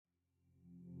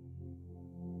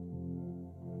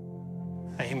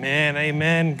Amen,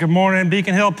 amen. Good morning,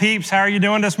 Beacon Hill peeps. How are you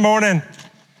doing this morning?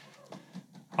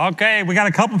 Okay, we got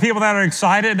a couple people that are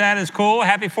excited. That is cool.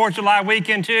 Happy 4th of July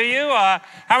weekend to you. How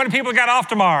many people got off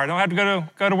tomorrow? Don't have to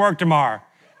go to work tomorrow.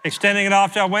 Extending it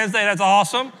off till Wednesday, that's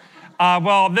awesome.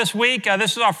 Well, this week,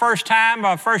 this is our first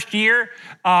time, first year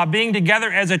being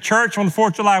together as a church on the 4th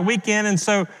of July weekend. And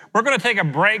so we're going to take a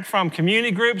break from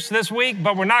community groups this week,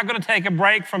 but we're not going to take a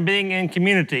break from being in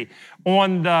community.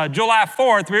 On July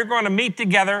 4th, we're going to meet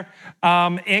together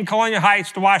in Colonial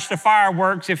Heights to watch the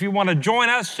fireworks. If you want to join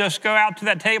us, just go out to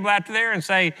that table after there and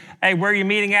say, hey, where are you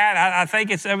meeting at? I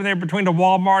think it's over there between the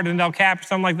Walmart and El Cap or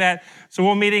something like that. So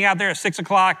we're meeting out there at 6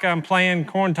 o'clock playing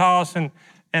corn toss and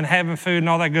having food and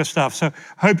all that good stuff. So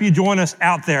hope you join us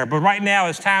out there. But right now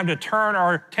it's time to turn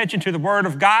our attention to the Word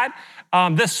of God.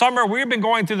 This summer, we've been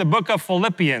going through the book of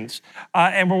Philippians,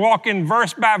 and we're walking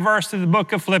verse by verse through the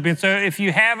book of Philippians. So if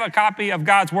you have a copy of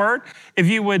God's Word, if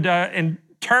you would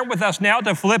turn with us now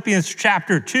to Philippians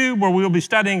chapter 2, where we'll be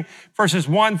studying verses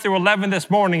 1 through 11 this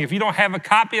morning. If you don't have a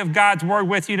copy of God's Word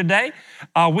with you today,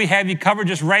 we have you covered.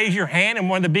 Just raise your hand, and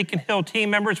one of the Beacon Hill team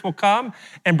members will come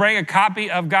and bring a copy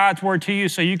of God's Word to you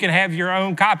so you can have your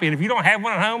own copy. And if you don't have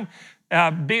one at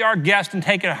home, be our guest and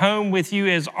take it home with you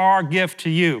as our gift to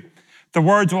you. The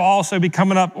words will also be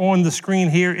coming up on the screen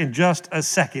here in just a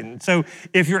second. So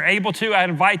if you're able to, I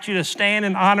invite you to stand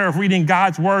in honor of reading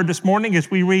God's Word this morning as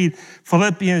we read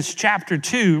Philippians chapter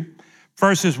 2,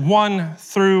 verses 1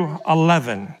 through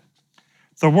 11.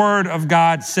 The Word of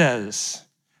God says,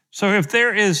 "So if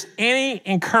there is any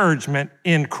encouragement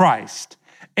in Christ,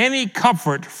 any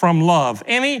comfort from love,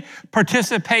 any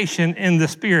participation in the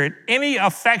Spirit, any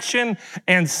affection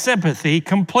and sympathy,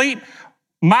 complete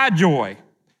my joy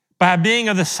by being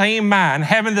of the same mind,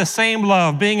 having the same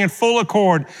love, being in full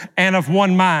accord and of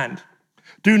one mind.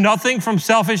 Do nothing from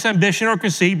selfish ambition or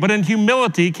conceit, but in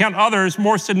humility count others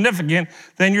more significant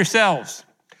than yourselves.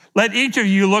 Let each of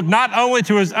you look not only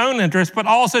to his own interest, but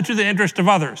also to the interest of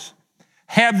others.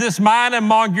 Have this mind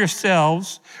among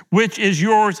yourselves, which is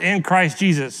yours in Christ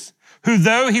Jesus, who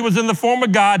though he was in the form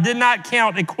of God, did not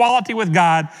count equality with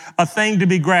God a thing to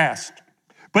be grasped,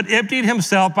 but emptied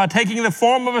himself by taking the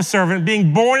form of a servant,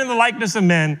 being born in the likeness of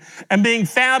men, and being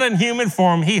found in human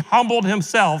form, he humbled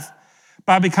himself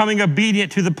by becoming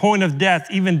obedient to the point of death,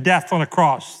 even death on a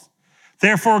cross.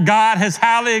 Therefore God has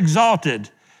highly exalted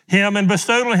him and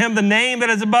bestowed on him the name that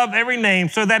is above every name,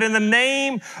 so that in the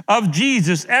name of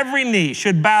Jesus every knee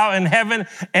should bow in heaven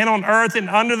and on earth and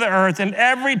under the earth, and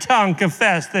every tongue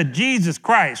confess that Jesus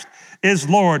Christ is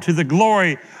Lord, to the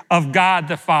glory of God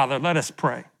the Father." Let us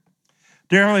pray.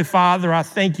 Dear Heavenly Father, I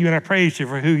thank you and I praise you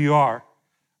for who you are.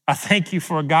 I thank you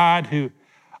for a God who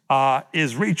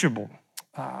is reachable,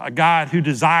 a God who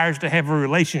desires to have a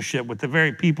relationship with the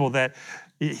very people that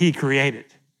he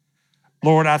created.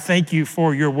 Lord, I thank you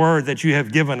for your word that you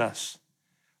have given us.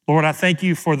 Lord, I thank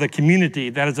you for the community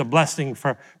that is a blessing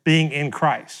for being in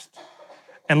Christ.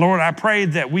 And Lord, I pray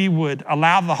that we would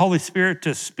allow the Holy Spirit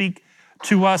to speak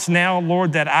to us now,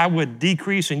 Lord, that I would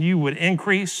decrease and you would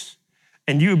increase,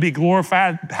 and you would be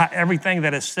glorified by everything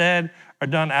that is said or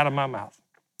done out of my mouth.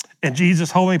 In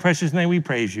Jesus' holy and precious name we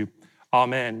praise you.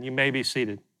 Amen. You may be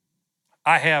seated.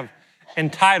 I have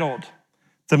entitled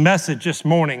the message this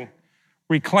morning,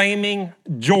 Reclaiming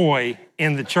Joy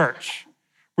in the Church.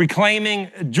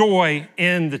 Reclaiming Joy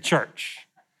in the Church.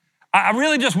 I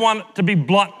really just want to be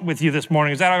blunt with you this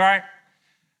morning. Is that all right?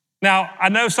 Now, I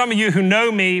know some of you who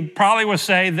know me probably will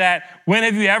say that, when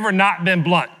have you ever not been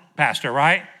blunt, Pastor,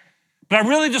 right? But I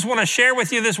really just want to share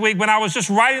with you this week, when I was just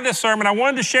writing this sermon, I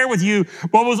wanted to share with you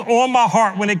what was on my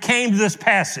heart when it came to this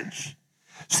passage.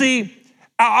 See,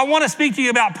 I want to speak to you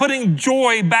about putting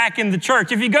joy back in the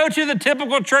church. If you go to the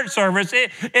typical church service,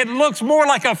 it looks more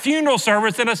like a funeral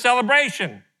service than a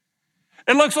celebration.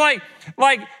 It looks like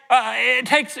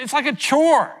it's like a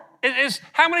chore. It's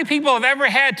how many people have ever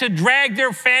had to drag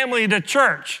their family to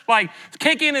church, like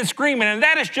kicking and screaming, and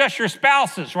that is just your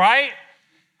spouses, right?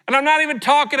 And I'm not even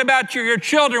talking about your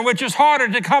children, which is harder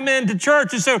to come into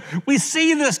church. And so we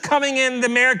see this coming in the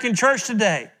American church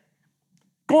today.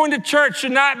 Going to church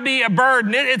should not be a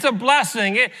burden. It's a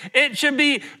blessing. It should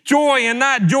be joy and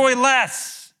not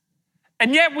joyless.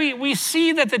 And yet we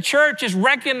see that the church is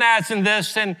recognizing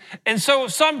this. And so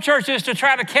some churches, to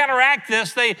try to counteract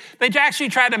this, they actually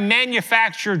try to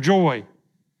manufacture joy.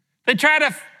 They try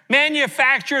to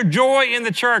manufacture joy in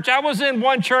the church. I was in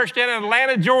one church down in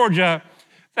Atlanta, Georgia,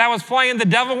 that was playing The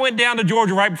Devil Went Down to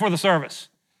Georgia right before the service.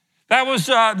 That was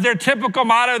their typical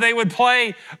motto. They would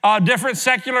play different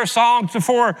secular songs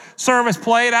before service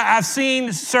played. I've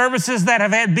seen services that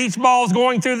have had beach balls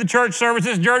going through the church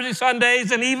services, Jersey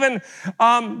Sundays, and even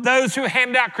those who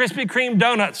hand out Krispy Kreme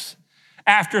donuts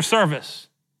after service.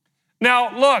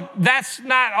 Now, look, that's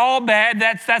not all bad.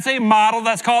 That's a model.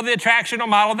 That's called the attractional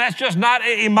model. That's just not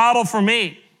a model for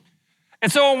me. And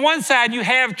so on one side, you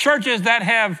have churches that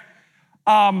have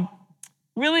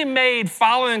really made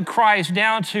following Christ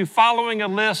down to following a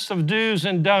list of do's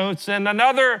and don'ts. And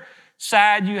another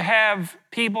side, you have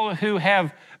people who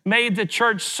have made the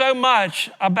church so much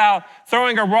about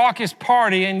throwing a raucous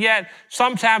party, and yet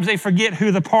sometimes they forget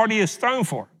who the party is thrown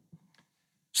for.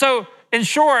 So in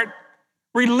short,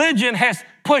 religion has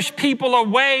pushed people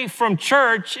away from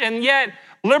church, and yet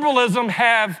liberalism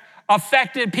have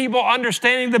affected people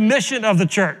understanding the mission of the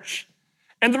church.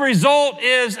 And the result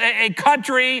is a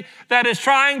country that is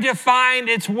trying to find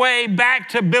its way back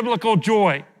to biblical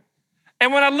joy.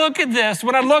 And when I look at this,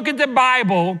 when I look at the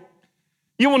Bible,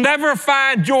 you will never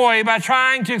find joy by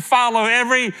trying to follow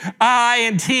every I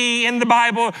and T in the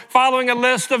Bible, following a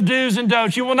list of do's and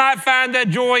don'ts. You will not find that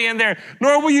joy in there,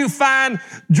 nor will you find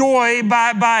joy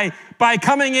by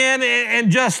coming in and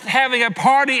just having a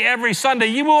party every Sunday.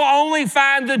 You will only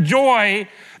find the joy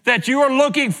that you are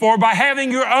looking for by having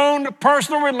your own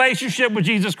personal relationship with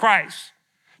Jesus Christ.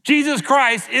 Jesus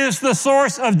Christ is the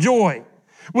source of joy.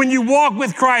 When you walk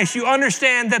with Christ, you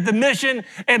understand that the mission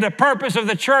and the purpose of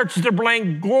the church is to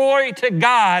bring glory to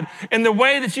God. And the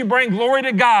way that you bring glory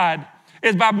to God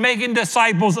is by making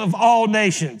disciples of all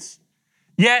nations.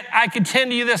 Yet I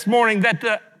contend to you this morning that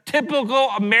the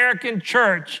typical American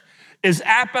church is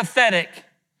apathetic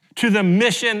to the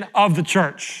mission of the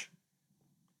church.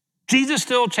 Jesus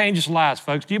still changes lives,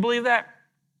 folks. Do you believe that?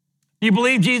 Do you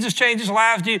believe Jesus changes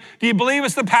lives? Do you believe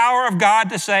it's the power of God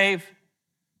to save?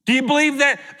 Do you believe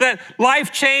that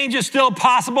life change is still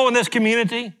possible in this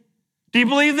community? Do you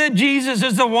believe that Jesus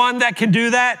is the one that can do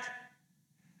that?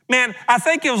 Man, I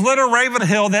think it was Little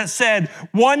Ravenhill that said,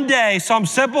 one day some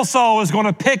simple soul is going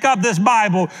to pick up this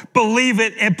Bible, believe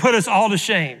it, and put us all to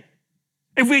shame.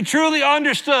 If we truly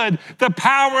understood the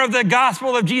power of the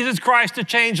gospel of Jesus Christ to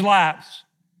change lives.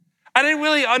 I didn't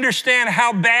really understand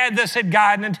how bad this had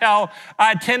gotten until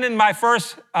I attended my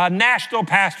first national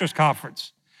pastors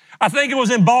conference. I think it was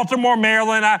in Baltimore,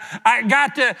 Maryland. I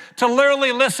got to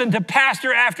literally listen to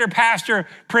pastor after pastor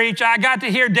preach. I got to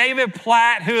hear David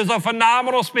Platt, who is a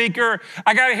phenomenal speaker.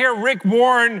 I got to hear Rick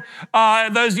Warren,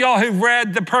 those of y'all who've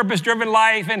read The Purpose-Driven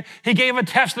Life, and he gave a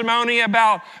testimony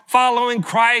about following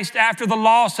Christ after the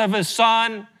loss of his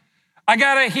son. I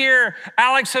got to hear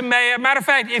Alex and Maya. Matter of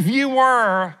fact, if you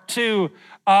were to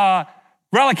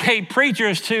relegate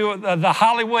preachers to the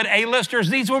Hollywood A-listers,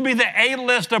 these would be the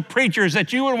A-list of preachers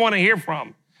that you would want to hear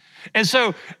from. And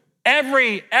so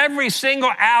every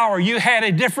single hour you had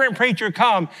a different preacher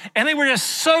come, and they were just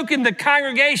soaking the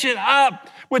congregation up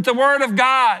with the word of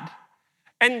God.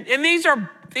 And these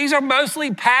are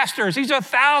mostly pastors. These are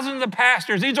thousands of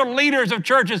pastors. These are leaders of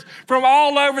churches from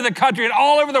all over the country and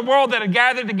all over the world that have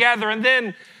gathered together. And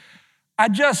then I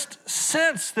just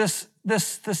sensed this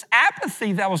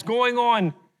apathy that was going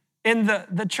on in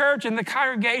the church and the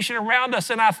congregation around us.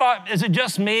 And I thought, is it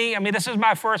just me? I mean, this is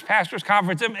my first pastor's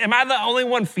conference. Am I the only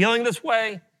one feeling this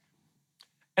way?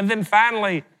 And then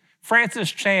finally, Francis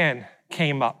Chan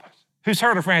came up. Who's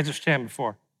heard of Francis Chan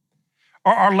before?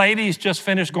 Our ladies just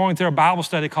finished going through a Bible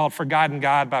study called Forgotten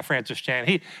God by Francis Chan.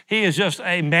 He is just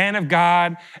a man of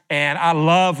God, and I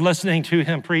love listening to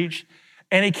him preach.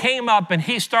 And he came up and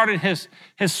he started his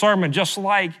sermon just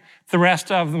like the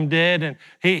rest of them did. And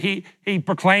he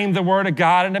proclaimed the word of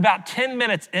God. And about 10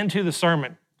 minutes into the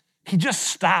sermon, he just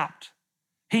stopped.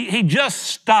 He just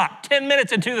stopped. 10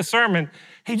 minutes into the sermon,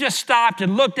 he just stopped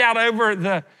and looked out over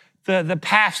the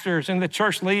pastors and the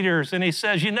church leaders. And he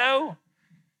says, you know,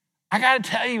 I got to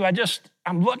tell you,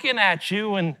 I'm looking at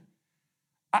you and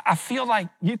I feel like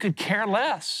you could care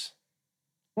less.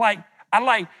 Like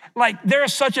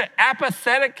there's such an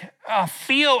apathetic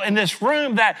feel in this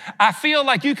room that I feel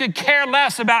like you could care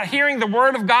less about hearing the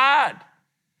word of God.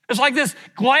 It's like this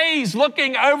glaze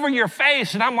looking over your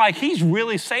face. And I'm like, he's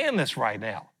really saying this right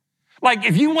now. Like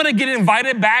if you want to get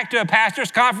invited back to a pastor's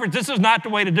conference, this is not the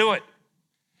way to do it.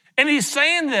 And he's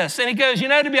saying this, and he goes, you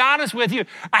know, to be honest with you,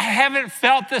 I haven't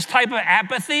felt this type of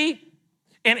apathy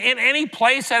in any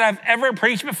place that I've ever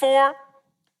preached before.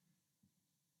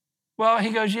 Well,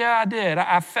 he goes, yeah, I did.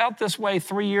 I felt this way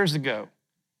 3 years ago.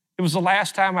 It was the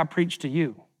last time I preached to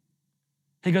you.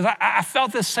 He goes, I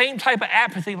felt the same type of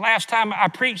apathy last time I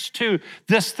preached to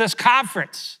this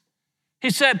conference. He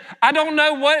said, I don't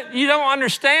know what you don't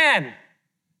understand.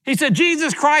 He said,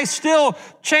 Jesus Christ still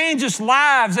changes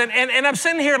lives. And I'm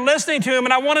sitting here listening to him,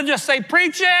 and I want to just say,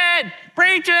 preach it,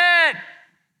 preach it.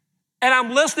 And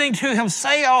I'm listening to him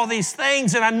say all these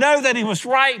things, and I know that he was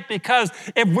right, because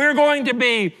if we're going to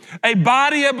be a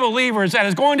body of believers that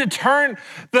is going to turn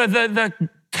the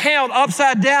town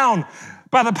upside down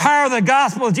by the power of the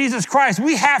gospel of Jesus Christ,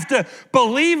 we have to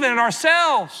believe in it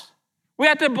ourselves. We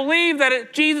have to believe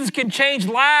that Jesus can change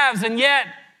lives. And yet,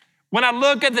 when I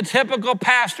look at the typical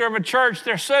pastor of a church,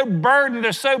 they're so burdened,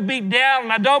 they're so beat down,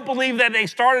 and I don't believe that they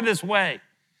started this way.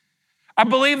 I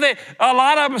believe that a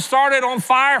lot of them started on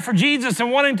fire for Jesus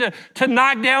and wanting to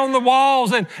knock down the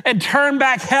walls and turn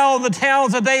back hell in the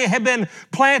towns that they had been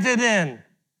planted in.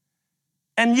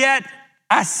 And yet,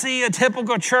 I see a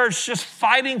typical church just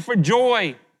fighting for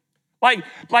joy, like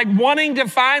wanting to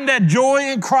find that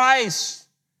joy in Christ.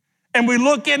 And we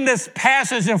look in this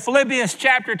passage in Philippians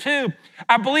chapter 2,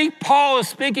 I believe Paul is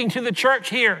speaking to the church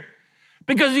here,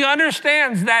 because he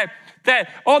understands that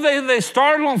they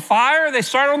started on fire, they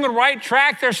started on the right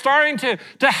track, they're starting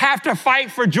to have to fight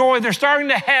for joy, they're starting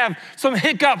to have some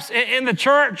hiccups in the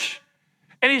church.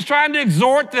 And he's trying to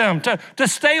exhort them to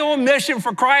stay on mission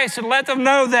for Christ and let them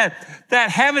know that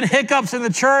having hiccups in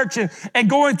the church and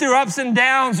going through ups and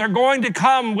downs are going to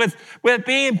come with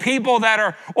being people that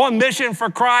are on mission for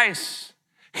Christ.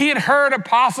 He had heard of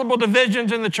possible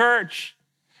divisions in the church.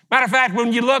 Matter of fact,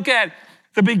 when you look at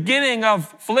the beginning of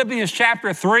Philippians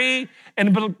chapter 3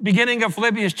 and the beginning of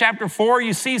Philippians chapter 4,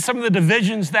 you see some of the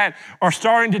divisions that are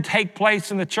starting to take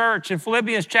place in the church. In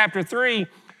Philippians chapter 3,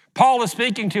 Paul is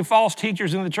speaking to false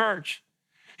teachers in the church.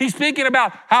 He's speaking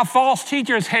about how false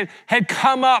teachers had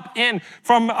come up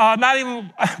from not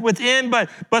even within, but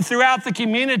throughout the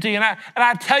community. And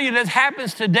I tell you, this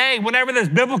happens today. Whenever there's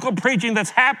biblical preaching that's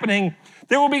happening,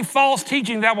 there will be false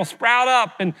teaching that will sprout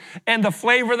up, and the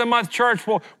Flavor of the Month church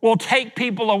will take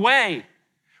people away.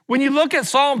 When you look at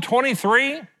Psalm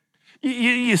 23,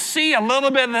 you see a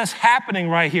little bit of this happening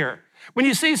right here. When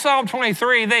you see Psalm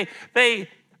 23, they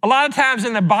a lot of times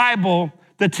in the Bible,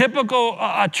 the typical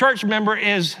church member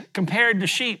is compared to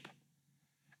sheep.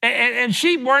 And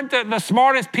sheep weren't the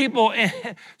smartest people,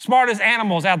 smartest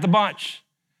animals out the bunch.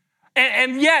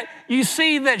 And yet you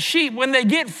see that sheep, when they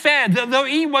get fed, they'll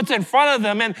eat what's in front of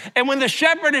them. And when the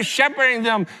shepherd is shepherding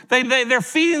them, they're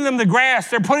feeding them the grass.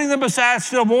 They're putting them beside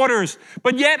still waters.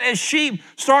 But yet as sheep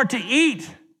start to eat,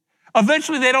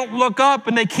 eventually they don't look up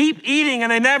and they keep eating,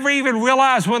 and they never even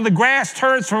realize when the grass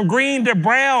turns from green to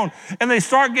brown and they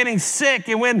start getting sick.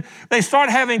 And when they start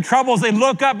having troubles, they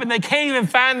look up and they can't even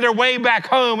find their way back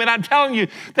home. And I'm telling you,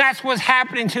 that's what's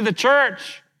happening to the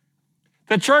church.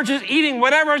 The church is eating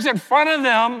whatever's in front of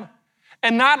them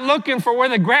and not looking for where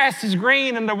the grass is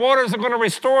green and the waters are going to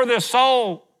restore their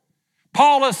soul.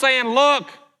 Paul is saying, look,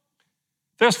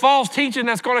 there's false teaching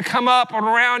that's going to come up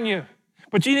around you,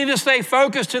 but you need to stay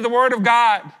focused to the Word of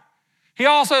God. He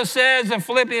also says in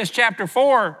Philippians chapter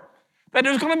 4 that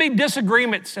there's going to be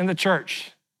disagreements in the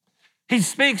church. He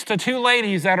speaks to two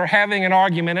ladies that are having an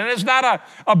argument, and it's not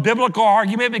a biblical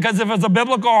argument, because if it's a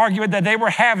biblical argument that they were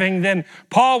having, then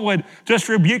Paul would just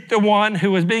rebuke the one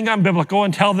who was being unbiblical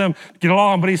and tell them to get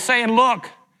along. But he's saying, look,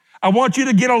 I want you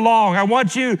to get along. I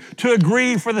want you to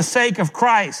agree for the sake of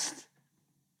Christ.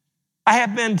 I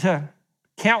have been to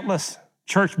countless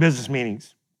church business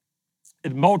meetings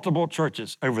in multiple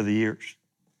churches over the years.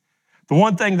 The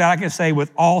one thing that I can say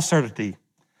with all certainty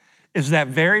is that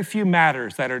very few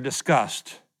matters that are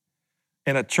discussed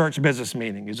in a church business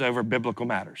meeting is over biblical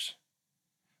matters.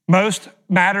 Most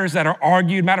matters that are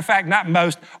argued, matter of fact, not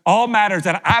most, all matters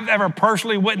that I've ever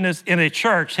personally witnessed in a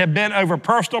church have been over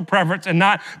personal preference and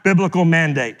not biblical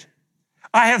mandate.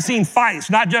 I have seen fights,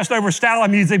 not just over style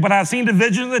of music, but I've seen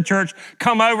divisions in the church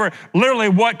come over literally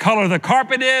what color the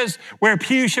carpet is, where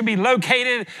pews should be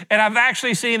located, and I've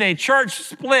actually seen a church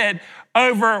split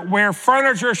over where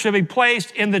furniture should be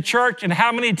placed in the church and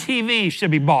how many TVs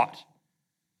should be bought.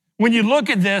 When you look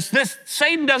at this,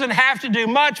 Satan doesn't have to do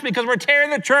much, because we're tearing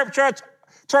the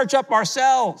church up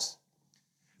ourselves.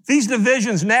 These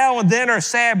divisions now and then are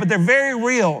sad, but they're very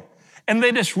real, and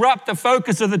they disrupt the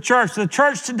focus of the church. The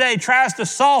church today tries to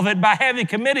solve it by having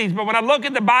committees, but when I look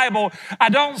at the Bible, I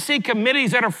don't see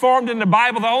committees that are formed in the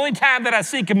Bible. The only time that I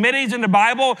see committees in the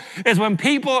Bible is when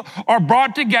people are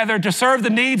brought together to serve the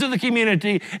needs of the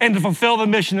community and to fulfill the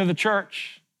mission of the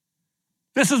church.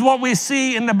 This is what we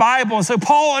see in the Bible. And so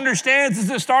Paul understands this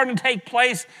is starting to take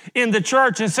place in the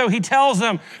church. And so he tells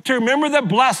them to remember the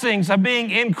blessings of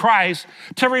being in Christ,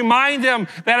 to remind them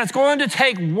that it's going to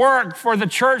take work for the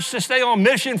church to stay on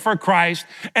mission for Christ.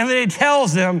 And then he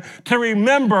tells them to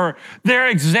remember their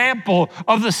example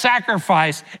of the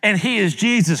sacrifice, and he is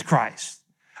Jesus Christ.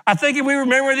 I think if we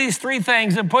remember these three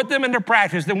things and put them into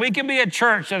practice, then we can be a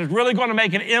church that is really going to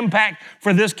make an impact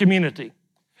for this community.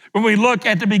 When we look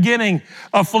at the beginning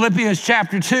of Philippians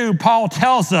chapter 2, Paul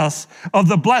tells us of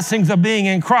the blessings of being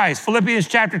in Christ. Philippians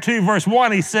chapter 2, verse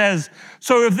 1, he says,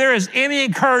 "So if there is any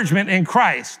encouragement in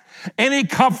Christ, any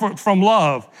comfort from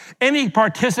love, any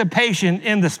participation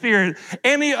in the Spirit,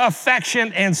 any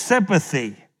affection and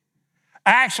sympathy."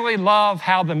 I actually love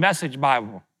how the Message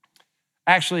Bible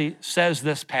actually says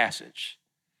this passage.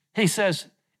 He says,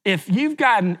 if you've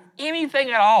gotten anything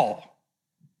at all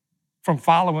from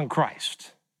following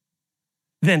Christ,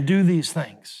 then do these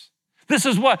things. This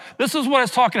is what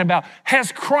it's talking about.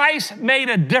 Has Christ made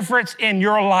a difference in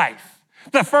your life?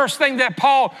 The first thing that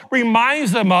Paul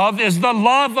reminds them of is the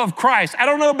love of Christ. I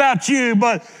don't know about you,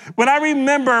 but when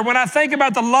I think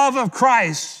about the love of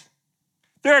Christ,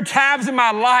 there are times in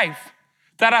my life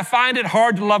that I find it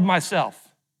hard to love myself.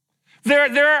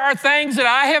 There are things that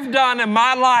I have done in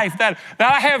my life that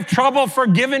I have trouble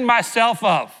forgiving myself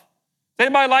of. Is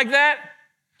anybody like that?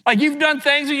 Like you've done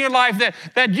things in your life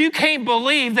that you can't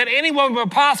believe that anyone would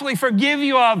possibly forgive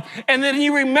you of, and then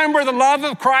you remember the love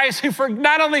of Christ who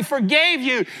not only forgave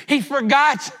you, he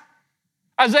forgot.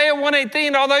 Isaiah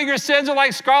 1:18, although your sins are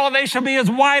like scarlet, they shall be as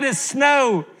white as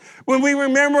snow. When we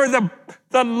remember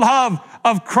the love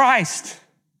of Christ.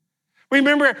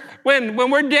 Remember when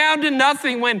we're down to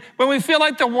nothing, when we feel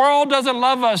like the world doesn't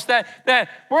love us, that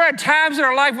we're at times in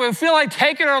our life when we feel like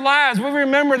taking our lives, we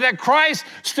remember that Christ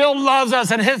still loves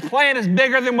us and his plan is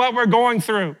bigger than what we're going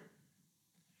through.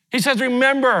 He says,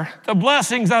 remember the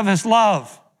blessings of his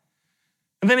love.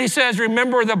 And then he says,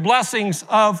 remember the blessings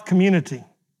of community.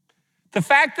 The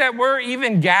fact that we're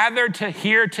even gathered to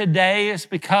here today is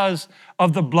because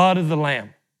of the blood of the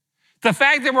Lamb. The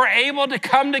fact that we're able to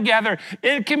come together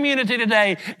in community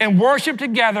today and worship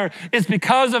together is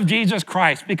because of Jesus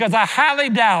Christ, because I highly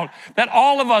doubt that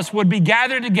all of us would be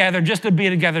gathered together just to be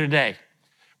together today.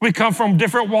 We come from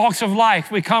different walks of life.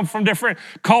 We come from different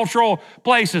cultural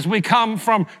places. We come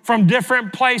from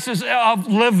different places of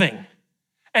living.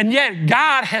 And yet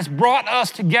God has brought us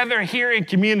together here in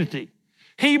community.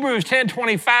 Hebrews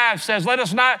 10:25 says, let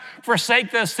us not forsake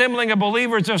the assembling of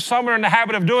believers as some are in the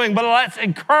habit of doing, but let's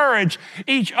encourage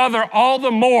each other all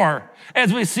the more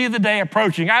as we see the day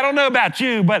approaching. I don't know about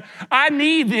you, but I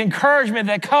need the encouragement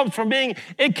that comes from being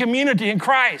in community in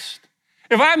Christ.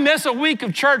 If I miss a week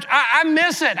of church, I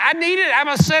miss it. I need it. I'm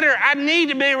a sinner. I need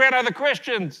to be around other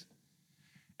Christians.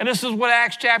 And this is what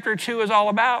Acts chapter 2 is all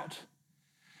about.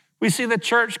 We see the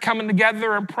church coming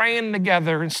together and praying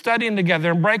together and studying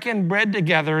together and breaking bread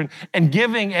together and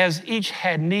giving as each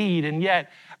had need. And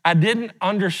yet I didn't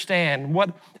understand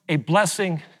what a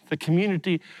blessing the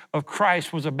community of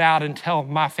Christ was about until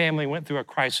my family went through a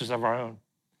crisis of our own.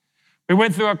 We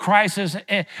went through a crisis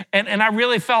and I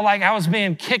really felt like I was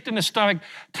being kicked in the stomach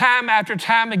time after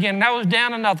time again. And I was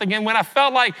down to nothing. And when I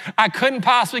felt like I couldn't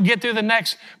possibly get through the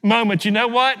next moment, you know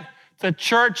what? The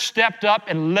church stepped up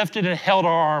and lifted and held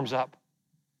our arms up.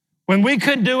 When we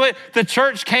couldn't do it, the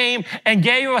church came and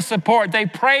gave us support. They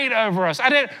prayed over us. I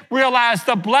didn't realize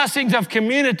the blessings of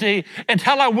community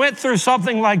until I went through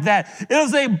something like that. It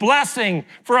was a blessing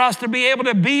for us to be able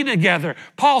to be together.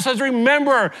 Paul says,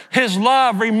 remember his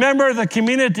love, remember the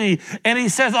community. And he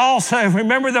says also,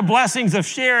 remember the blessings of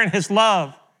sharing his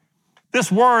love. This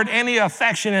word, any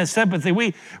affection and sympathy,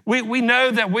 we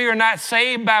know that we are not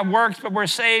saved by works, but we're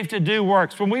saved to do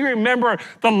works. When we remember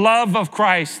the love of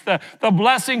Christ, the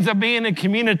blessings of being in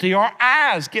community, our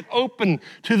eyes get open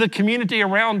to the community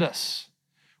around us.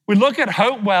 We look at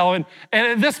Hopewell,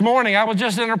 and this morning I was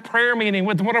just in a prayer meeting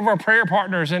with one of our prayer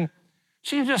partners, and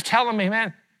she was just telling me,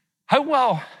 man,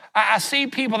 Hopewell, I see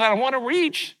people that I want to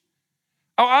reach.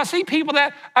 Oh, I see people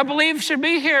that I believe should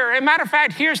be here. As a matter of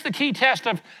fact, here's the key test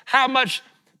of how much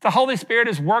the Holy Spirit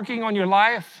is working on your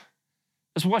life,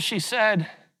 is what she said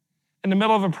in the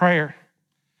middle of a prayer.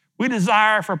 We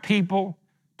desire for people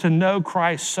to know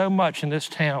Christ so much in this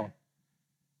town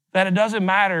that it doesn't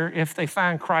matter if they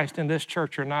find Christ in this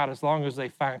church or not, as long as they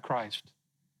find Christ.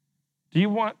 Do you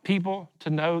want people to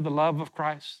know the love of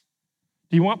Christ?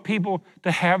 Do you want people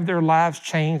to have their lives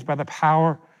changed by the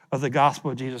power of the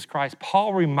gospel of Jesus Christ?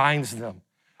 Paul reminds them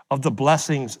of the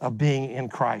blessings of being in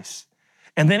Christ.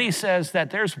 And then he says that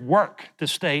there's work to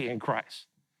stay in Christ.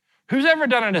 Who's ever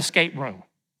done an escape room?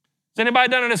 Has anybody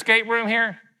done an escape room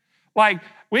here? Like,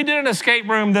 we did an escape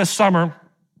room this summer,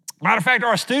 Matter of fact,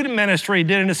 our student ministry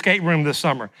did an escape room this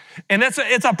summer. And it's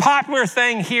a popular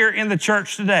thing here in the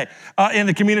church today, in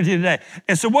the community today.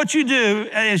 And so what you do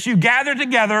is you gather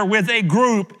together with a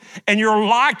group and you're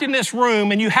locked in this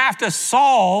room and you have to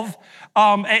solve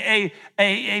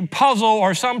a puzzle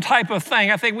or some type of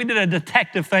thing. I think we did a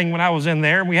detective thing when I was in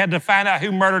there. We had to find out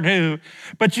who murdered who.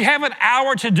 But you have an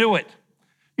hour to do it.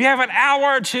 You have an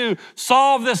hour to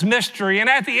solve this mystery, and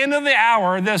at the end of the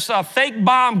hour, this fake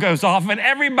bomb goes off, and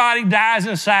everybody dies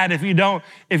inside if you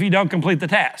don't complete the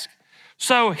task.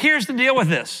 So here's the deal with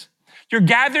this. You're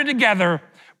gathered together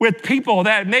with people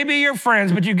that maybe your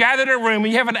friends, but you gathered in a room,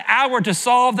 and you have an hour to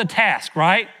solve the task,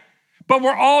 right? But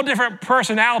we're all different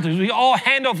personalities. We all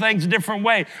handle things a different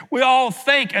way. We all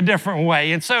think a different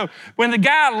way. And so when the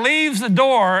guy leaves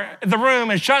the room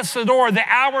and shuts the door, the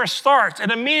hour starts and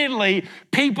immediately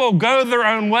people go their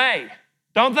own way,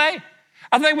 don't they?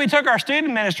 I think we took our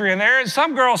student ministry in there and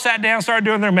some girls sat down and started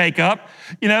doing their makeup.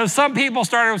 You know, some people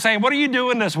started saying, what are you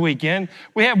doing this weekend?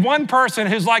 We have one person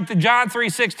who's like the John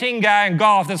 3:16 guy in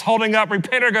golf that's holding up,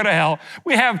 repent or go to hell.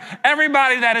 We have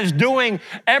everybody that is doing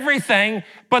everything,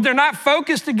 but they're not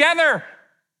focused together.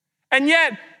 And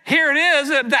yet, here it is,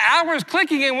 the hour is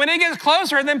clicking, and when it gets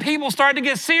closer, then people start to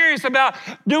get serious about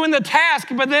doing the task,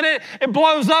 but then it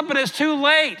blows up and it's too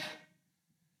late.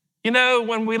 You know,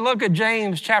 when we look at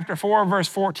James chapter 4, verse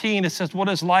 14, it says, what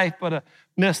is life but a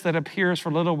mist that appears for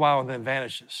a little while and then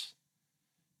vanishes?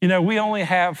 You know, we only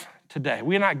have today.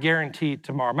 We're not guaranteed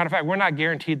tomorrow. Matter of fact, we're not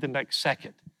guaranteed the next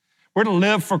second. We're to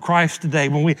live for Christ today.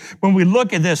 When we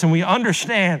look at this and we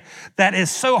understand that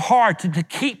it's so hard to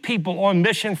keep people on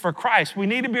mission for Christ, we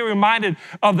need to be reminded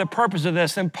of the purpose of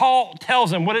this. And Paul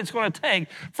tells them what it's going to take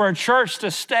for a church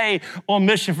to stay on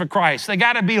mission for Christ. They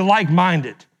got to be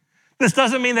like-minded. This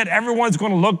doesn't mean that everyone's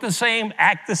going to look the same,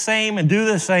 act the same, and do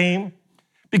the same,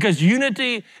 because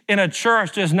unity in a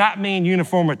church does not mean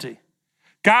uniformity.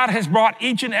 God has brought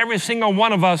each and every single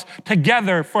one of us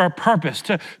together for a purpose,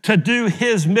 to do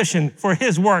his mission, for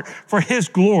his work, for his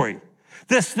glory.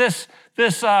 This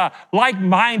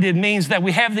like-minded means that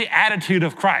we have the attitude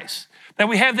of Christ, that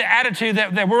we have the attitude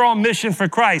that we're on mission for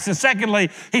Christ. And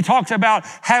secondly, he talks about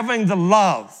having the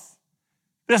love.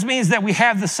 This means that we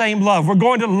have the same love. We're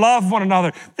going to love one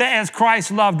another as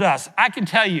Christ loved us. I can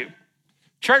tell you,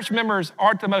 church members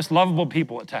aren't the most lovable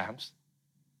people at times.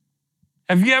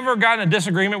 Have you ever gotten a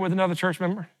disagreement with another church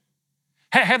member?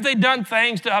 Have they done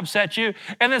things to upset you?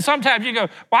 And then sometimes you go,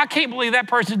 well, I can't believe that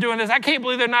person's doing this. I can't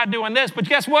believe they're not doing this. But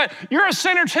guess what? You're a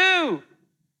sinner too.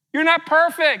 You're not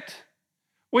perfect.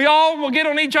 We all will get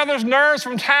on each other's nerves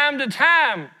from time to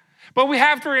time. But we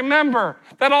have to remember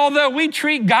that although we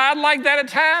treat God like that at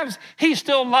times, he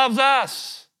still loves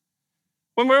us.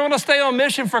 When we're going to stay on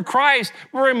mission for Christ,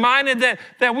 we're reminded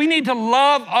that we need to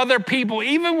love other people,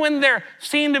 even when they're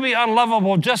seen to be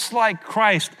unlovable, just like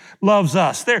Christ loves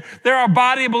us. There are a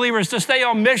body of believers to stay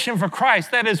on mission for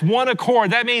Christ. That is one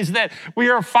accord. That means that we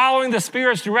are following the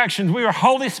Spirit's directions. We are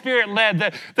Holy Spirit-led,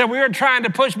 that we are trying to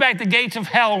push back the gates of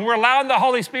hell, and we're allowing the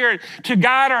Holy Spirit to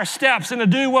guide our steps and to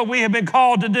do what we have been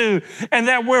called to do, and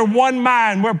that we're one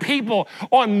mind. We're people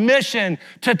on mission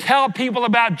to tell people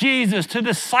about Jesus, to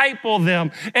disciple them,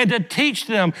 and to teach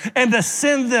them and to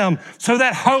send them so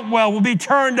that Hopewell will be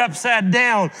turned upside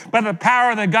down by the power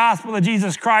of the gospel of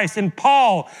Jesus Christ. And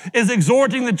Paul is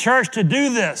exhorting the church to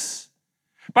do this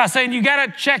by saying, you got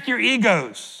to check your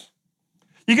egos.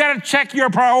 You got to check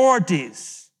your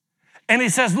priorities. And he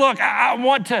says, look, I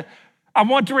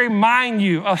want to remind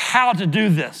you of how to do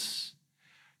this.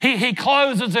 He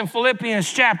closes in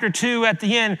Philippians chapter 2 at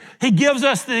the end. He gives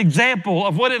us the example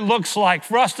of what it looks like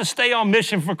for us to stay on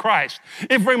mission for Christ.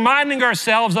 If reminding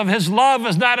ourselves of his love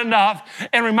is not enough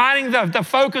and reminding the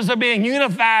focus of being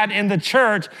unified in the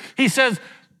church, he says,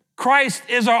 Christ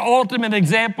is our ultimate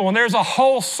example. And there's a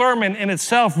whole sermon in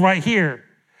itself right here.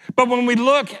 But when we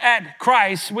look at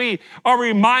Christ, we are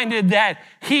reminded that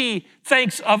he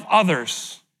thinks of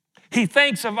others. He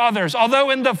thinks of others.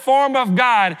 Although in the form of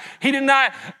God, he did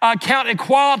not count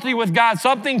equality with God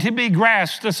something to be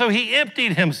grasped, and so he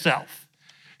emptied himself.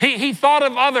 He thought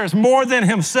of others more than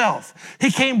himself. He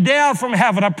came down from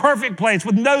heaven, a perfect place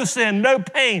with no sin, no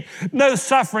pain, no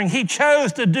suffering. He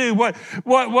chose to do what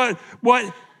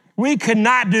we could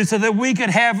not do so that we could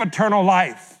have eternal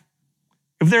life.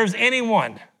 If there's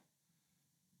anyone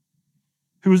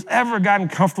who has ever gotten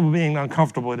comfortable being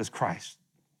uncomfortable, it is Christ.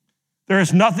 There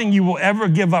is nothing you will ever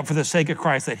give up for the sake of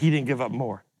Christ that he didn't give up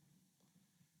more.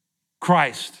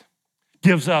 Christ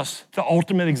gives us the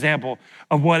ultimate example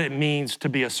of what it means to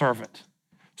be a servant.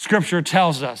 Scripture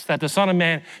tells us that the Son of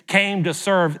Man came to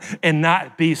serve and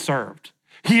not be served.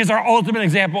 He is our ultimate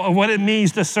example of what it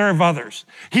means to serve others.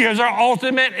 He is our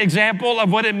ultimate example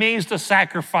of what it means to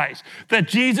sacrifice. That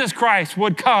Jesus Christ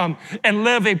would come and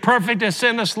live a perfect and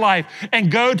sinless life and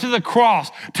go to the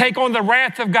cross, take on the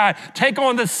wrath of God, take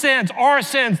on the sins, our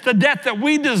sins, the death that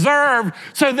we deserve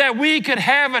so that we could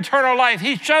have eternal life.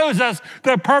 He shows us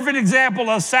the perfect example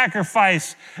of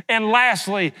sacrifice. And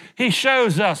lastly, he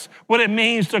shows us what it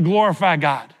means to glorify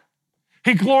God.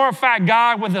 He glorified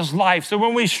God with his life. So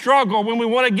when we struggle, when we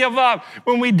want to give up,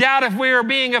 when we doubt if we are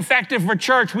being effective for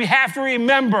church, we have to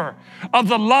remember of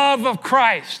the love of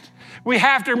Christ. We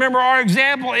have to remember our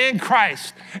example in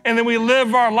Christ. And then we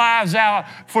live our lives out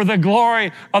for the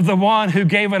glory of the one who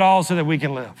gave it all so that we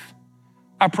can live.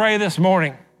 I pray this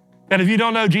morning that if you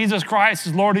don't know Jesus Christ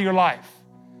as Lord of your life,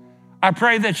 I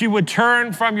pray that you would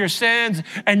turn from your sins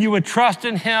and you would trust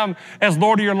in him as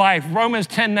Lord of your life. Romans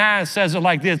 10:9 says it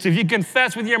like this: if you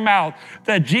confess with your mouth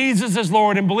that Jesus is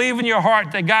Lord and believe in your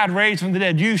heart that God raised from the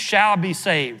dead, you shall be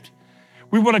saved.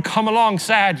 We want to come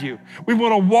alongside you. We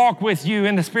want to walk with you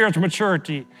in the spiritual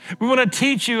maturity. We want to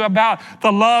teach you about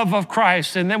the love of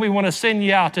Christ, and then we want to send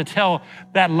you out to tell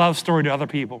that love story to other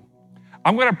people.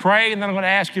 I'm going to pray, and then I'm going to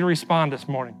ask you to respond this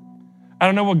morning. I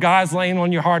don't know what God's laying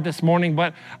on your heart this morning,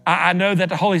 but I know that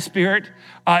the Holy Spirit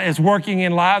is working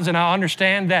in lives, and I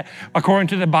understand that according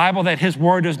to the Bible that his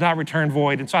word does not return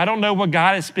void. And so I don't know what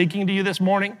God is speaking to you this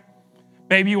morning.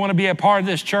 Maybe you want to be a part of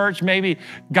this church. Maybe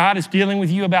God is dealing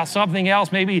with you about something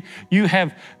else. Maybe you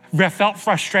have felt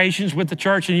frustrations with the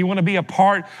church and you want to be a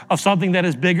part of something that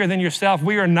is bigger than yourself.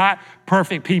 We are not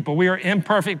perfect people. We are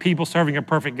imperfect people serving a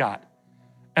perfect God.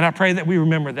 And I pray that we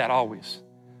remember that always.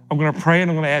 I'm going to pray and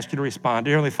I'm going to ask you to respond.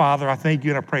 Dear Heavenly Father, I thank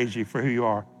you and I praise you for who you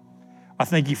are. I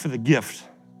thank you for the gift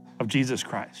of Jesus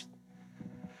Christ.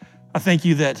 I thank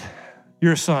you that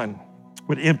your son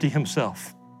would empty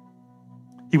himself.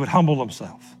 He would humble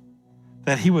himself,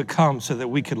 that he would come so that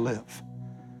we could live.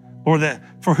 Lord, that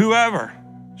for whoever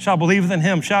shall believe in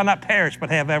him shall not perish but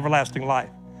have everlasting life.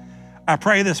 I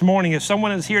pray this morning, if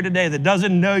someone is here today that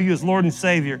doesn't know you as Lord and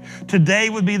Savior, today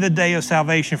would be the day of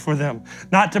salvation for them.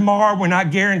 Not tomorrow, we're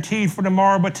not guaranteed for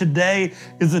tomorrow, but today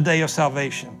is the day of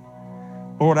salvation.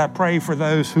 Lord, I pray for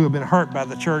those who have been hurt by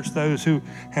the church, those who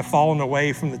have fallen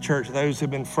away from the church, those who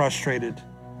have been frustrated.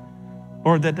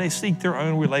 Lord, that they seek their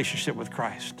own relationship with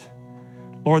Christ.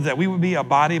 Lord, that we would be a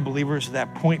body of believers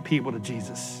that point people to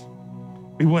Jesus.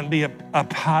 We wouldn't be a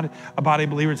body of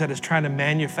believers that is trying to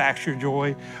manufacture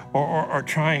joy or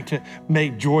trying to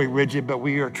make joy rigid, but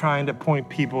we are trying to point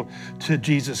people to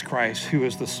Jesus Christ, who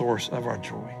is the source of our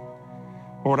joy.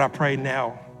 Lord, I pray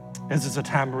now, as it's a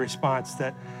time of response,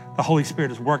 that the Holy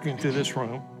Spirit is working through this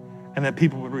room and that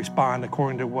people would respond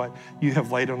according to what you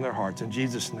have laid on their hearts. In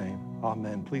Jesus' name,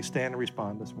 amen. Please stand and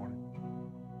respond this morning.